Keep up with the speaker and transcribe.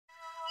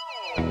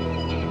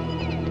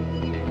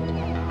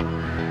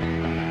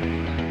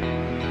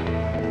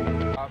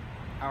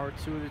Hour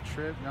 2 of the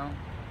trip, no.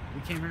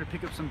 We came here to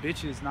pick up some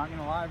bitches, not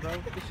gonna lie, bro.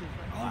 Bitches,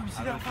 oh, you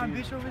see that fine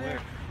bitch over there?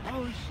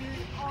 Oh,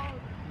 shit. Oh,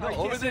 no,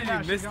 over there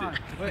you missed it.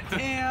 But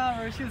damn,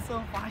 bro, she's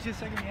so fine. She's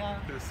checking me out.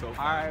 It was so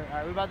fun. All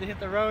right, we're about to hit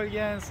the road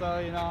again, so,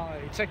 you know,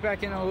 check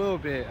back in a little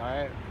bit, all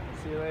right?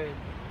 See you later.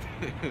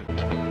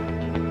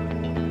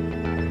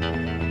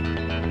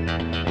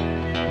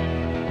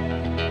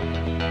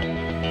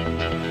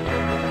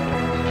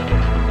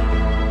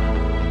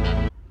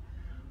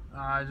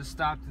 I just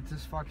stopped at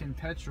this fucking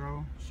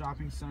Petro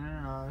shopping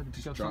center to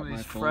pick up some of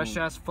these fresh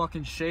ass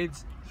fucking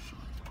shades.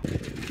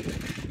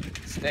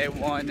 It's day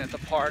one at the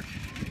park.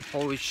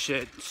 Holy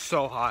shit,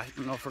 so hot. I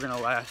don't know if we're gonna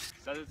last.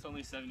 Says it's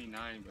only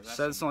 79, but that's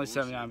says it's only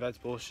 79, but that's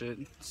bullshit.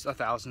 It's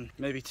 1,000,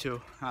 maybe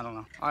 2. I don't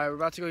know. Alright, we're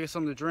about to go get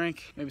something to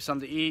drink, maybe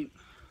something to eat.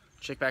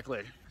 Check back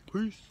later.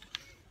 Peace.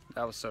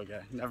 That was so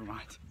good. Never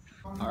mind.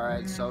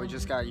 Alright, so we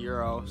just got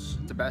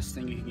Euros. The best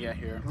thing you can get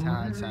here. 10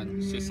 out of 10.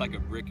 It's just like a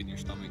brick in your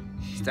stomach.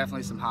 There's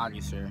definitely some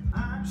hotties here.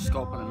 Just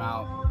scoping them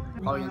out.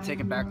 Probably gonna take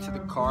them back to the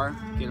car,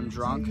 get them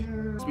drunk.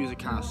 This music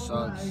kind of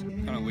sucks.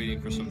 Kind of waiting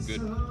for some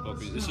good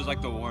focus. This is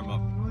like the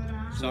warm-up.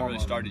 It's not really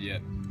started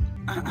yet.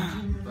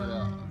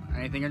 But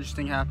anything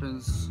interesting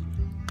happens,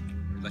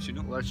 let you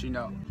know. Let you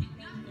know.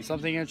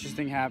 Something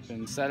interesting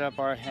happened. Set up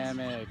our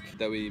hammock.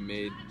 That we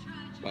made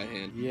by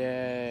hand.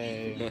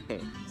 Yay.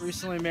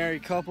 Recently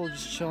married couple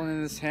just chilling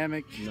in this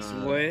hammock. It's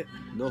lit.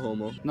 No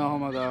homo. No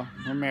homo though.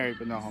 We're married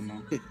but no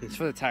homo. It's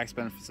for the tax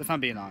benefits, if I'm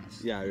being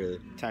honest. Yeah, really.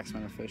 Tax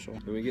beneficial.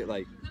 And we get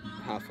like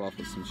half off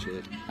with some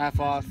shit. Half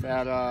off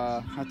at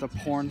the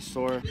porn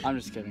store. I'm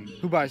just kidding.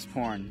 Who buys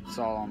porn? It's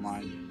all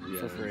online. Yeah.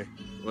 For free.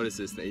 What is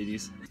this, the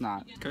 80s? It's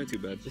not. It's kind of too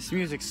bad. This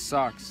music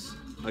sucks.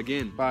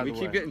 Again, we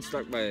keep getting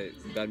stuck by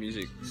bad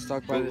music.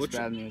 Stuck by this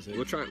bad music.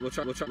 We'll try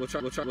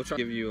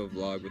give you a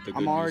vlog with the good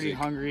I'm already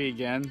music. Hungry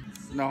again.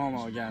 No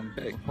homo again.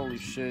 Hey. Holy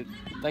shit.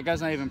 That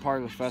guy's not even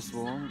part of the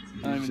festival. I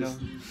don't even know.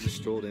 Just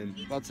strolled in.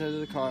 About to head to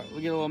the car.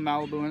 We'll get a little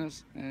Malibu in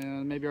us,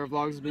 and maybe our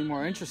vlogs will be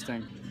more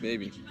interesting.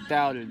 Maybe.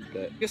 Doubted.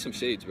 But get some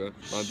shades, bro.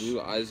 My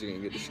blue eyes are gonna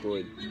get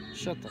destroyed.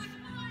 Shut the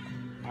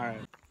Alright.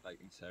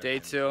 Day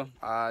 2.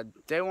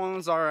 Day 1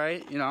 was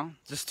alright, you know.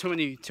 Just too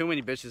many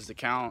bitches to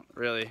count,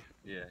 really.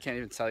 Yeah. Can't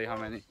even tell you how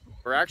many.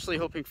 We're actually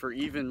hoping for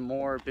even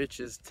more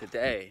bitches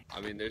today. I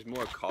mean, there's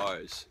more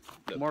cars.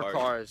 More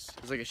cars.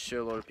 There's like a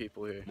shitload of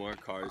people here. More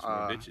cars,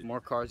 more bitches.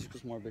 More cars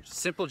equals more bitches.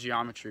 Simple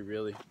geometry,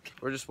 really.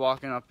 We're just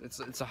walking up. It's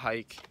a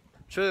hike.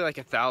 It's really like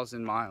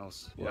 1,000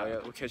 miles. Yeah.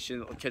 We'll catch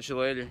you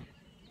later.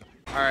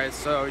 All right,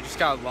 so we just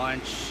got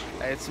lunch.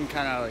 I had some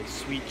kind of like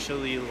sweet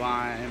chili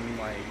lime,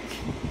 like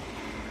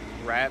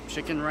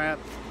chicken wrap.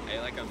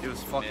 It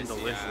was fucking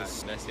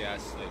delicious. Messy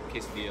ass like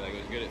quesadilla. Like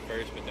it was good at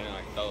first, but then it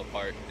like fell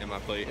apart in my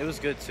plate. It was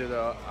good too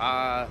though. 10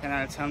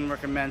 out of 10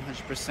 recommend,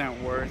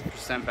 100% worth,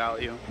 percent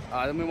value.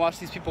 Then we watched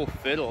these people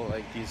fiddle,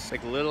 like these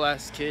like little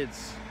ass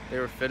kids. They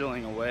were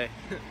fiddling away.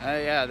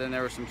 Yeah, then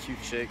there were some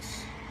cute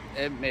chicks.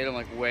 It made them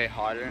like way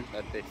hotter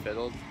that they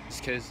fiddled.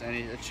 Just cause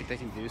a chick that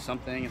can do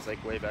something is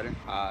like way better.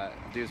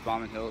 Dudes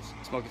bombing hills,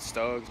 smoking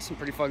stoves. Some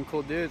pretty fucking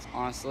cool dudes,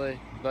 honestly.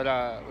 But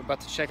we're about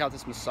to check out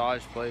this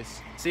massage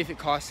place. See if it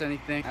costs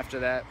anything. After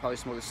that, probably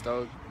smoke a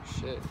stove.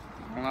 Shit,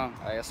 I don't know.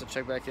 I guess I'll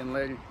check back in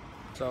later.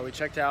 So we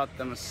checked out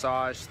the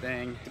massage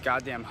thing, the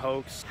goddamn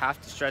hoax. Have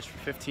to stretch for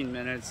 15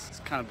 minutes. It's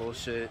kind of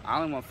bullshit.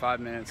 I only want 5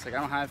 minutes. Like I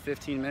don't have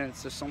 15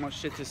 minutes. There's so much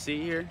shit to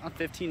see here. On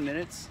 15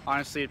 minutes,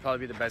 honestly, it'd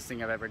probably be the best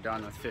thing I've ever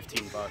done with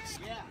 15 bucks.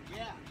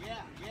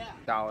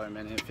 $1 a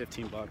minute,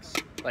 15 bucks.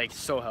 Like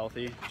so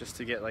healthy, just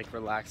to get like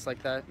relaxed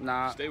like that.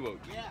 Nah. Stay woke.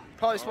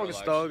 Probably smoke a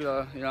stove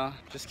though. You know,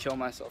 just kill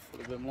myself a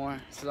little bit more.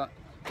 So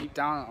deep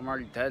down, I'm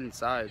already dead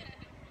inside.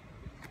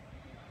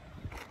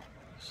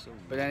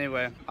 But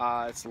anyway,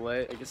 it's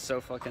lit. Like, it's so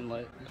fucking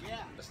lit.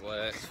 It's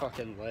lit. It's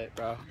fucking lit,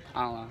 bro.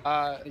 I don't know.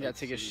 I gotta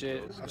take a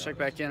shit. I'll check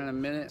back in a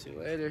minute. See you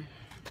later.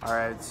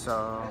 Alright,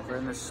 so we're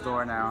in the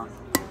store now.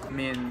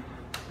 Me and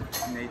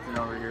Nathan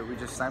over here, we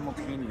just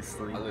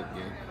simultaneously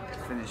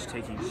finished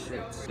taking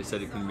shits. They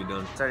said it couldn't be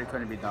done. Said it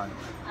couldn't be done,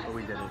 but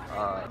we did it.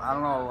 I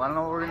don't know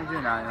what we're gonna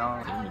do now, you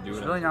know?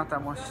 There's really not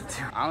that much to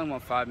do. I only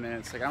want 5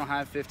 minutes. Like I don't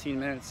have 15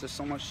 minutes. There's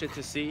so much shit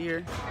to see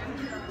here.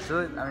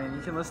 Really, I mean,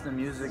 you can listen to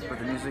music, but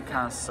the music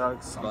kind of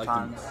sucks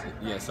sometimes.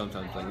 Yeah,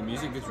 sometimes. Like the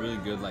music gets really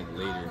good like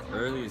later.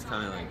 Early is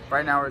kind of like.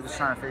 Right now we're just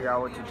trying to figure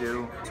out what to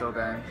do till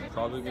then.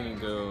 Probably gonna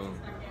go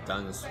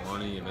down to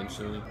Swanee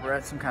eventually. We're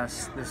at some kind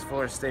of this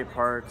Florida State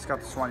Park. It's got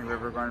the Swanee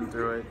River running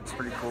through it. It's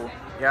pretty cool.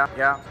 Yeah.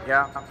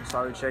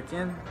 Sorry we check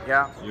in.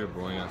 Yeah. You're a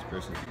boring ass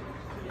person.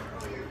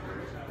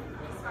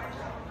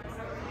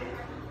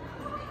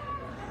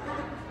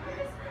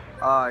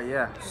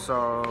 Yeah.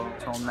 So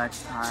till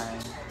next time,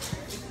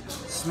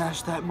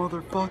 smash that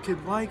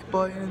motherfucking like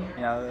button.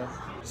 Yeah.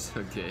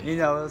 Okay. You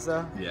know this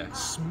though? Yeah.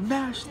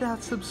 Smash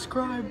that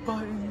subscribe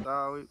button.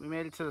 We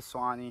made it to the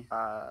Swanee.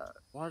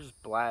 Water's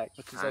black,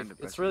 which is like,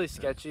 it's really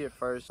sketchy at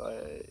first.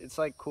 It's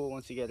like cool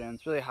once you get in.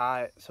 It's really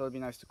hot, so it'd be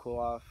nice to cool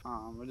off.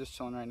 We're just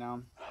chilling right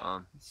now.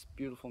 It's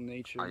beautiful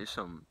nature. I use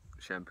some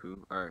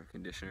shampoo or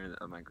conditioner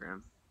of my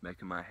gram,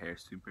 making my hair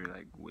super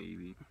like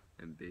wavy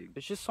and big.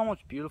 It's just so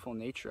much beautiful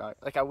nature out.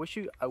 Like I wish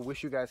you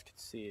guys could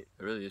see it.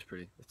 It really is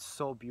pretty. It's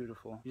so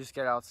beautiful. You just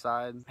get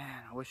outside.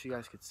 Man, I wish you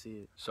guys could see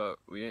it. So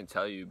we didn't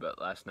tell you,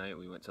 but last night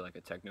we went to like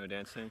a techno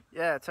dance thing.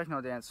 Yeah,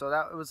 techno dance. So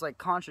that it was like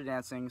contra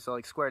dancing, so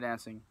like square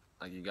dancing.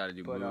 Like you got to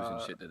do But, moves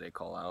and shit that they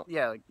call out.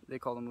 Yeah, like they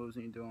call the moves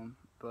when you do them.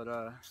 But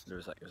There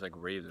was like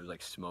rave. There was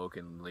like smoke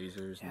and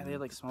lasers. yeah, and they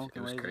had like smoke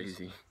and It was lasers.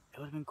 crazy. It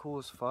would have been cool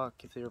as fuck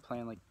if they were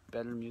playing like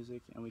better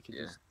music and we could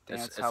Yeah. just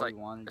dance It's how like, we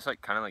wanted. It's like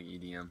kind of like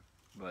EDM,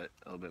 but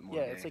a little bit more.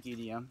 Yeah, gay. it's like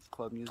EDM,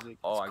 club music.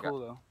 Oh, It's cool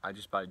though. I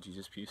just bought a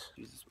Jesus piece.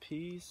 Jesus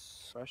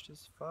piece, fresh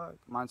as fuck.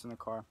 Mine's in the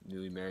car.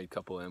 Newly married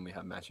couple, and we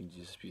have matching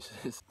Jesus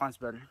pieces. Mine's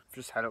better.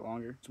 Just had it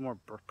longer. It's more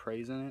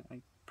praise in it,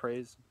 like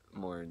praise,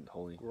 More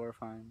holy.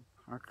 glorifying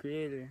our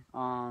Creator.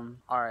 All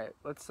right,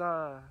 let's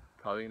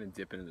Probably gonna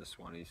dip into the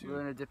Swanee we're soon.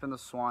 gonna dip in the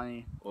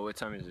Swanee. Well, what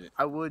time is it?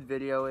 I would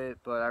video it,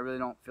 but I really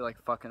don't feel like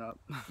fucking up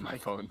My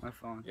phone. My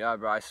phone. Yeah,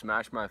 bro, I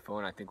smashed my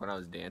phone. I think when I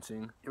was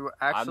dancing.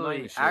 Actually,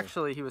 even sure.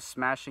 actually, he was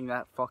smashing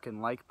that fucking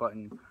like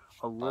button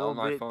a little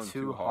my bit phone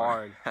too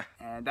hard,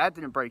 and that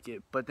didn't break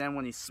it. But then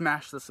when he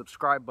smashed the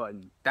subscribe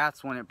button,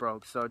 that's when it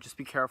broke. So just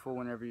be careful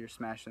whenever you're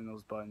smashing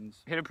those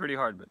buttons. Hit it pretty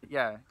hard, but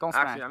Yeah, don't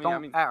smash.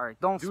 Actually,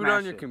 Don't do smash it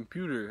on your it.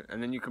 computer,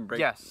 and then you can break.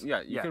 Yes,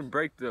 Yeah, you yes. can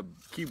break the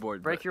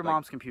keyboard. Break but, your like,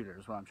 mom's computer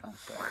is what I'm trying to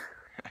say.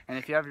 And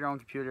if you have your own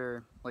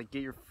computer, like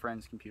get your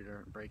friend's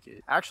computer and break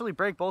it. Actually,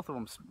 break both of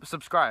them.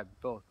 Subscribe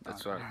both.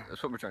 That's what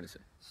we're trying to say.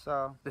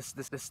 So this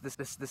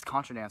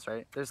contra dance,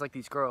 right? There's like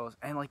these girls,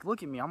 and like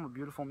look at me, I'm a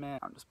beautiful man.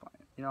 I'm just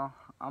playing. You know,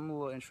 I'm a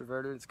little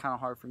introverted. It's kind of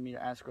hard for me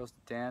to ask girls to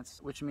dance,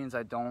 which means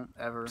I don't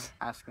ever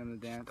ask them to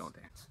dance. Don't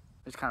dance.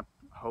 I just kind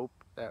of hope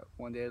that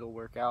one day it'll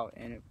work out,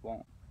 and it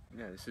won't.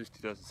 Yeah, this is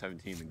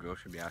 2017. The girls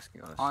should be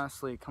asking us.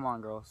 Honestly, come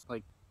on, girls.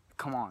 Like,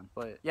 come on.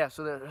 But yeah,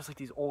 so there's like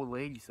these old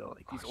ladies though,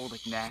 like these old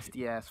like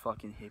nasty ass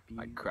fucking hippie.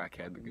 Like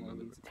crackhead looking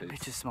ladies. Them motherfuckers.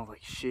 bitches smell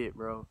like shit,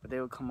 bro. But they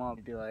would come up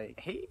and be like,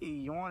 "Hey,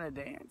 you want to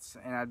dance?"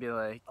 And I'd be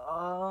like,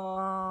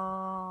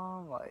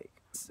 like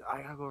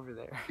I gotta go over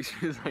there."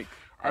 She was like,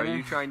 And "Are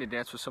you then- trying to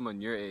dance with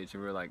someone your age?"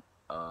 And we are like,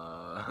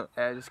 And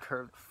I just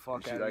curved the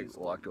fuck She out like of these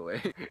walked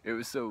away. It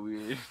was so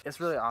weird. It's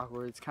really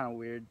awkward. It's kind of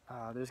weird.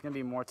 There's gonna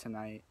be more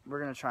tonight. We're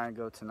gonna try and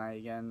go tonight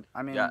again.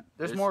 I mean, Yeah,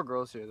 there's there's- more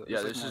girls here. Though. Yeah,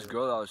 like there's more this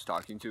girl that I was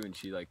talking to, and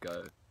she like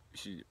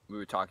we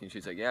were talking.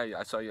 She's like, yeah,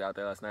 I saw you out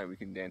there last night. We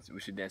can dance.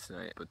 We should dance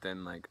tonight. But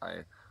then like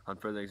on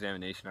further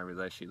examination, I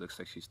realized she looks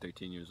like she's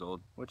 13 years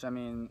old. Which I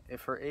mean,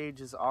 if her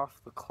age is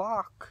off the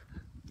clock,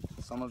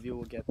 some of you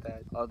will get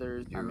that.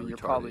 Others, I You're mean, you're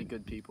retarded. probably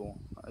good people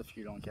if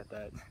you don't get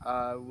that.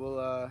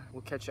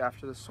 We'll catch you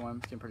after the swim.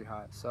 It's getting pretty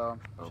hot. So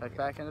check Okay.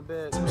 back in a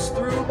bit.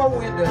 Through my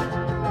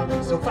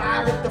window, so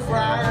fire up the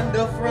fryer in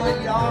the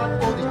front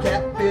yard for the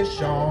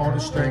catfish on a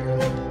stringer.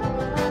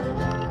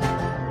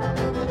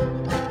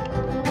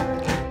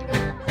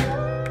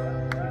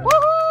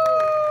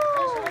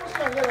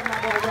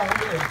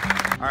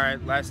 All right,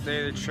 last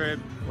day of the trip.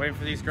 Waiting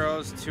for these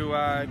girls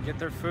to get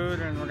their food,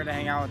 and we're gonna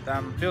hang out with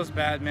them. Feels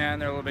bad, man.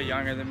 They're a little bit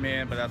younger than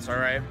me, but that's all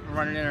right. I'm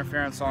running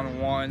interference on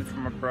one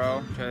from a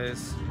bro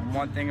because I'm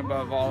one thing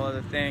above all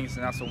other things,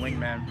 and that's a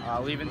wingman.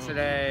 Leaving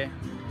today.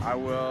 I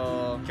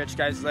will catch you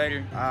guys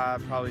later.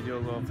 Probably do a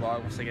little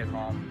vlog once I get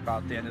home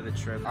about the end of the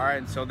trip. All right,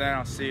 until then,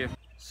 I'll see you.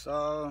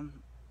 So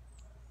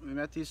we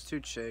met these two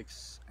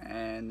chicks,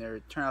 and they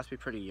turned out to be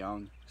pretty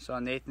young. So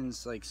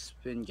Nathan's like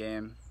spin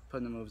game,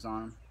 putting the moves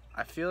on them.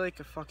 I feel like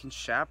a fucking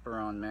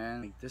chaperone, man.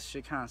 Like, this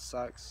shit kind of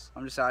sucks.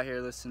 I'm just out here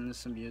listening to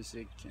some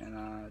music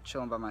and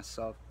chilling by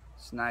myself.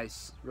 It's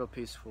nice, real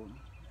peaceful.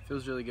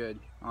 Feels really good,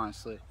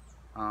 honestly.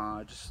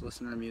 Just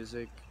listening to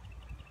music.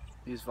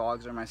 These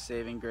vlogs are my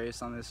saving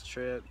grace on this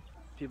trip.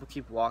 People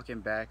keep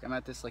walking back. I'm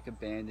at this like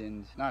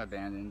abandoned, not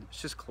abandoned,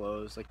 it's just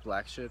closed, like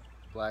blacksmith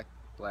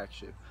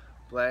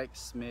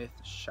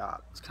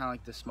shop. It's kind of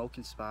like the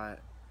smoking spot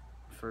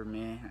for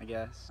me, I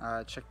guess.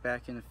 Check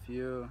back in a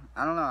few.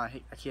 I don't know,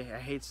 I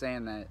hate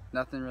saying that.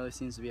 Nothing really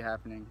seems to be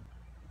happening.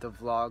 The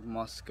vlog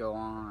must go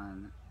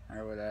on,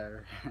 or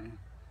whatever.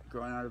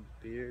 Growing out a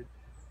beard.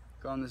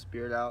 Growing this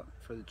beard out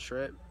for the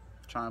trip.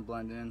 Trying to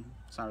blend in.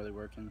 It's not really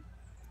working.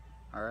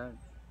 Alright.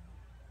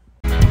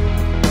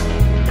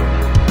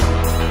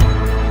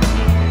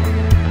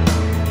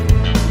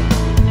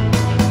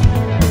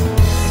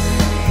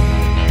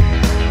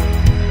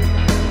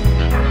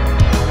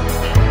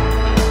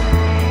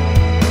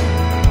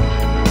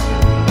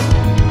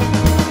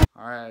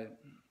 Alright,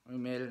 we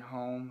made it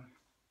home.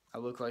 I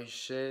look like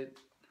shit,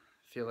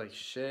 feel like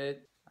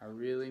shit. I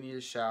really need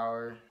a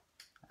shower.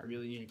 I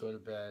really need to go to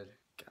bed.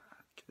 God,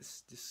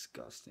 this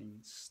disgusting,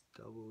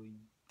 stubbly,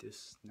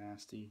 this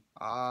nasty.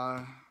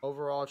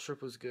 Overall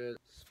trip was good.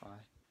 It's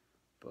fine.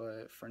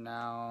 But for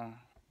now,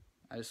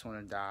 I just want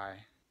to die.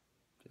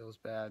 Feels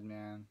bad,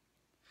 man.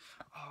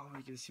 Oh,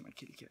 I get to see my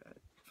kitty cat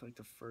for like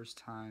the first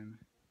time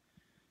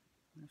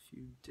in a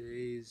few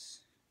days.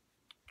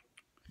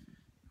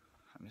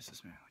 I miss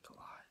this man like a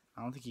lot.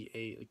 I don't think he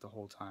ate like the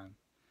whole time.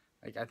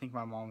 Like, I think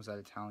my mom was out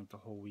of town like the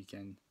whole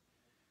weekend.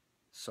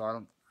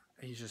 So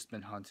he's just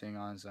been hunting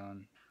on his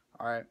own.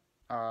 All right.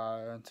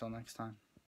 Until next time.